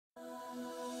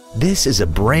This is a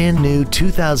brand new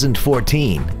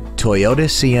 2014 Toyota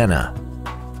Sienna.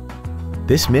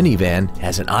 This minivan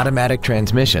has an automatic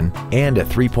transmission and a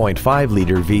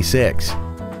 3.5-liter V6.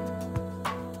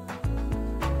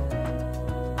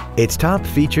 Its top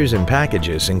features and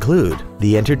packages include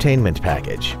the entertainment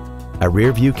package, a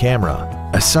rear-view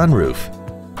camera, a sunroof,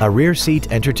 a rear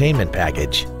seat entertainment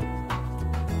package,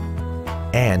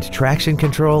 and traction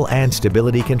control and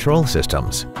stability control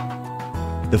systems.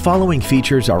 The following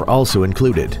features are also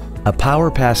included: a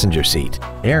power passenger seat,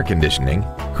 air conditioning,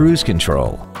 cruise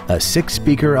control, a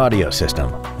 6-speaker audio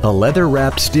system, a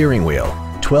leather-wrapped steering wheel,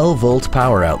 12-volt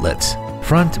power outlets,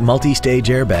 front multi-stage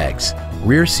airbags,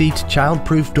 rear seat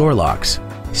child-proof door locks,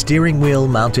 steering wheel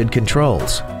mounted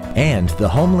controls, and the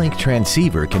HomeLink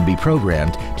transceiver can be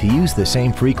programmed to use the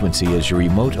same frequency as your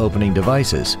remote opening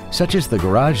devices, such as the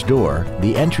garage door,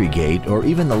 the entry gate, or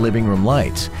even the living room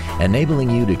lights, enabling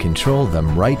you to control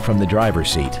them right from the driver's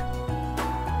seat.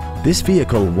 This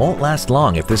vehicle won't last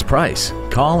long at this price.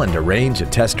 Call and arrange a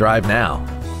test drive now.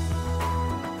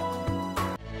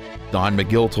 Don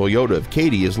McGill Toyota of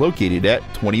Katy is located at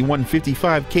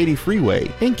 2155 Katy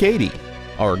Freeway in Katy.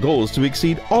 Our goal is to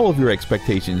exceed all of your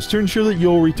expectations to ensure that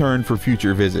you'll return for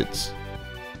future visits.